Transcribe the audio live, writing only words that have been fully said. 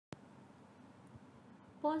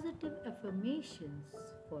Positive affirmations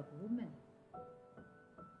for women.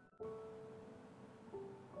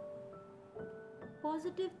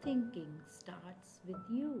 Positive thinking starts with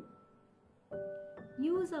you.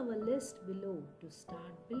 Use our list below to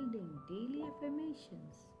start building daily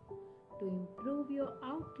affirmations to improve your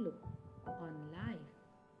outlook on life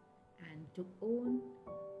and to own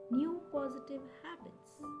new positive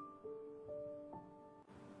habits.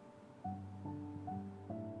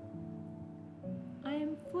 I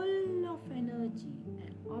am full of energy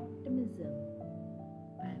and optimism.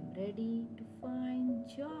 I am ready to find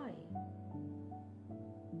joy.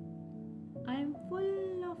 I am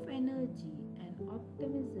full of energy and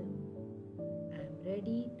optimism. I am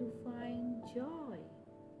ready to find joy.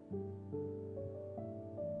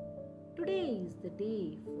 Today is the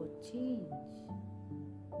day for change.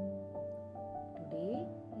 Today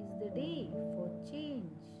is the day for change.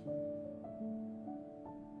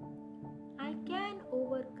 I can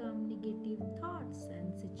overcome negative thoughts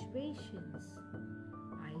and situations.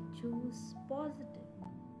 I choose positive.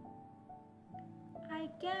 I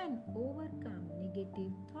can overcome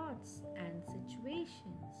negative thoughts and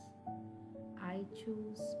situations. I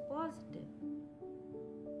choose positive.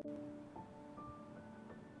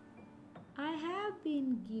 I have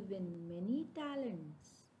been given many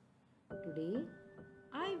talents. Today,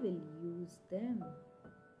 I will use them.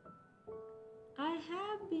 I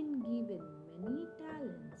have been given many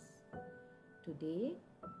talents. Today,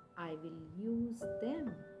 I will use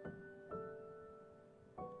them.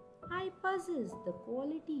 I possess the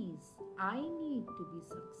qualities I need to be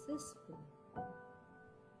successful.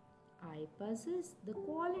 I possess the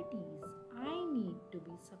qualities I need to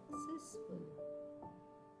be successful.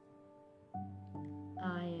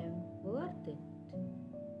 I am worth it.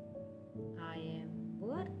 I am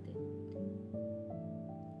worth it.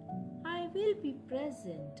 I will be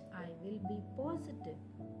present. I will be positive.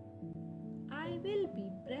 I will be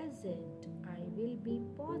present. I will be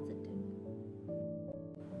positive.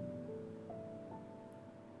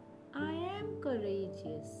 I am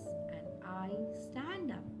courageous and I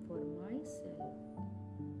stand up for myself.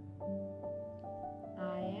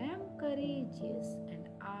 I am courageous and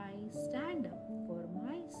I stand up for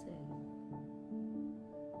myself.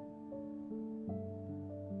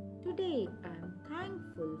 Today I am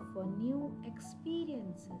thankful for new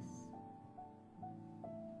experiences.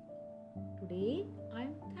 Today I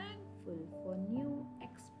am thankful for new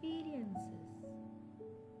experiences.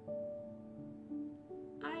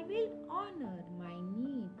 I will honor my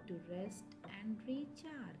need to rest and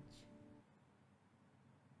recharge.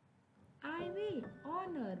 I will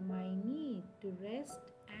honor my need to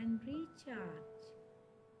rest and recharge.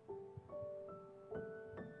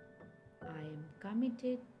 I am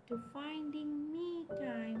committed to finding me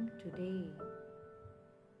time today.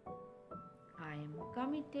 I am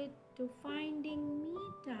committed to finding me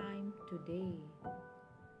time today.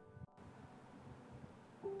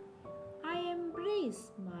 I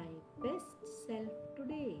embrace my best self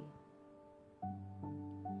today.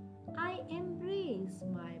 I embrace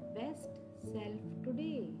my best self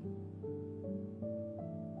today.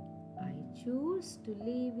 I choose to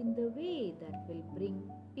live in the way that will bring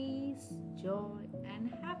peace, joy,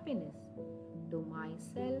 and happiness to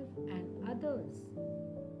myself and others.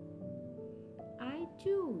 I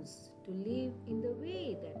choose to live in the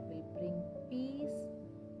way that will bring peace,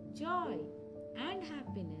 joy, and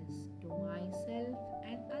happiness to myself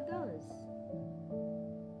and others.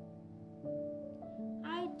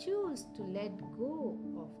 I choose to let go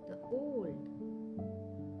of the old.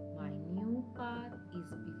 My new path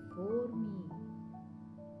is before me.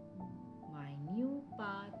 My new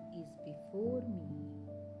path is before me.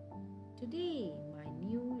 Today my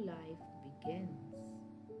new life begins.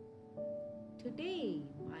 Today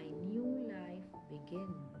my new life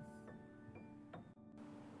begins.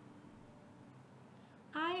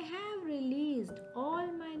 I have released all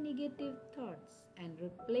my negative thoughts and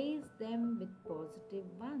replaced them with positive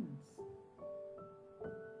ones.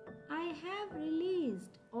 I have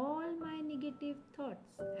released all my negative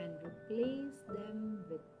thoughts and replaced them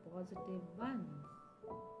with positive ones.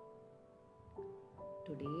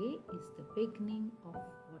 Today is the beginning of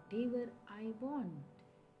whatever I want.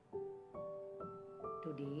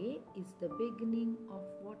 Today is the beginning of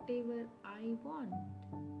whatever I want.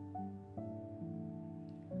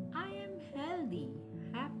 I am healthy,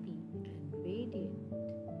 happy, and radiant.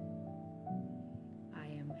 I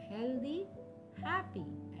am healthy, happy,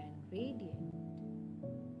 and radiant.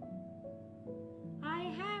 I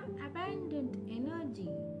have abundant energy,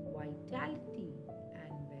 vitality,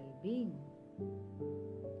 and well-being.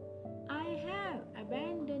 I have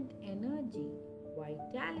abundant energy,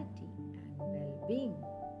 vitality, and well-being. being.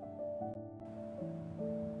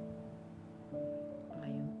 I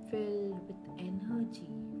am filled with energy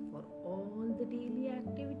for all the daily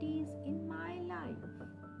activities in my life.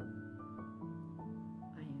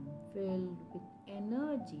 I am filled with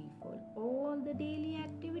energy for all the daily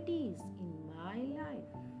activities in my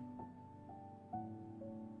life.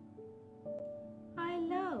 I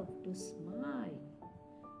love to smile.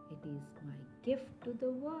 It is my gift to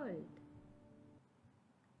the world.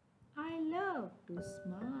 I love to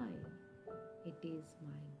smile. It is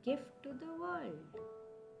my gift to the world.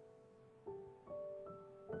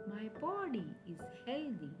 My body is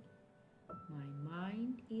healthy. My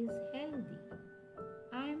mind is healthy.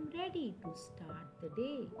 I am ready to start the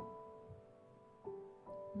day.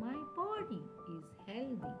 My body is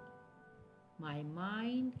healthy. My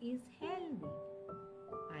mind is healthy.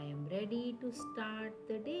 I am ready to start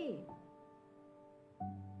the day.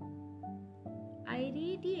 I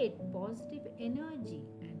radiate positive energy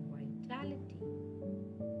and vitality.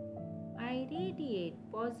 I radiate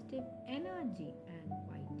positive energy and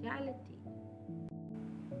vitality.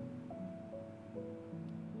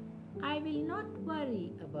 I will not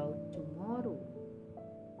worry about tomorrow.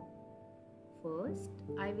 First,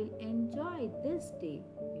 I will enjoy this day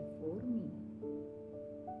before me.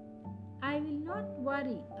 I will not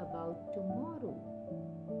worry about tomorrow.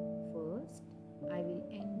 First, I will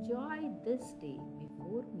enjoy this day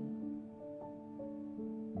before me.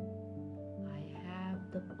 I have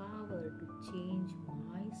the power to change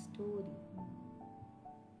my story.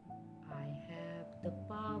 I have the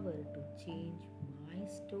power to change my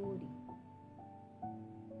story.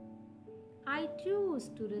 I choose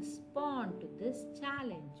to respond to this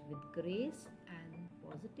challenge with grace and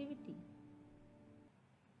positivity.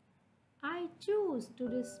 I choose to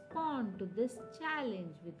respond to this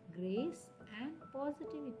challenge with grace and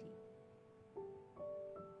positivity.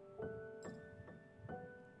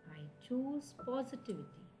 I choose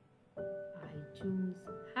positivity. I choose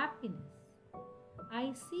happiness.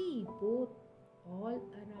 I see both all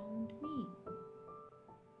around me.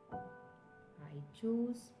 I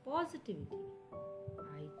choose positivity.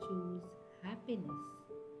 I choose happiness.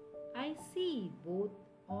 I see both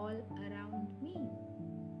all around me.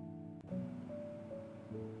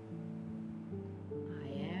 I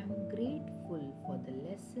am grateful for the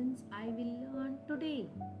lessons I will learn today.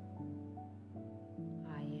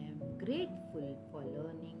 I am grateful for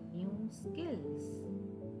learning new skills.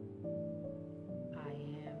 I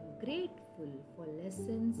am grateful for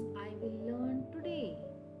lessons I will learn today.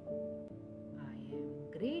 I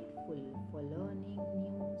am grateful for learning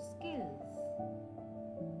new skills.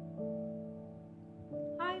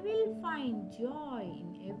 I will find joy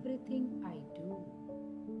in everything I do.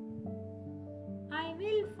 I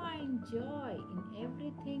will find joy in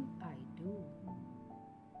everything I do.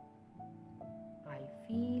 I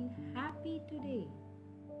feel happy today.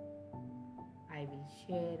 I will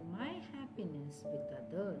share my happiness with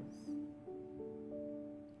others.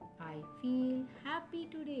 I feel happy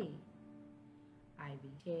today. I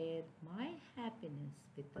will share my happiness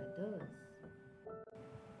with others.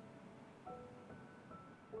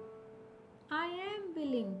 I am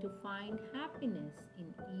willing to find happiness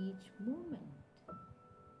in each moment.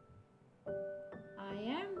 I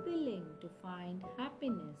am willing to find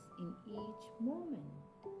happiness in each moment.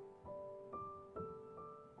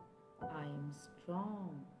 I am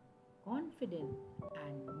strong, confident,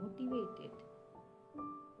 and motivated.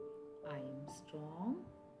 I am strong,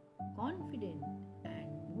 confident, and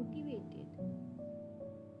motivated.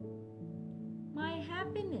 My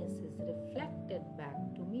happiness is reflected back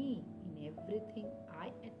to me in everything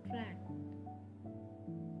I attract.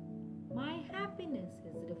 My happiness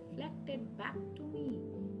is reflected back to me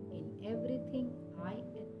in everything I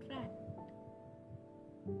attract.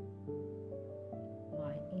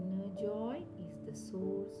 My inner joy is the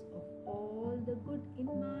source of all the good in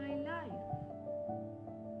my life.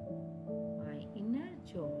 My inner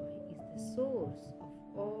joy is the source of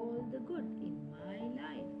all the good in my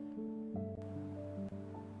life.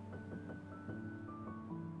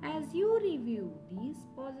 As you review these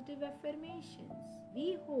positive affirmations,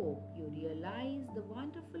 we hope you realize the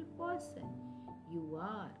wonderful person you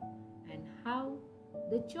are and how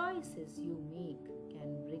the choices you make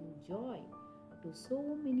can bring joy to so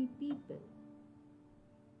many people.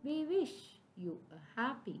 We wish you a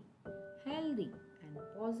happy, healthy, and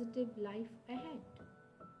positive life ahead.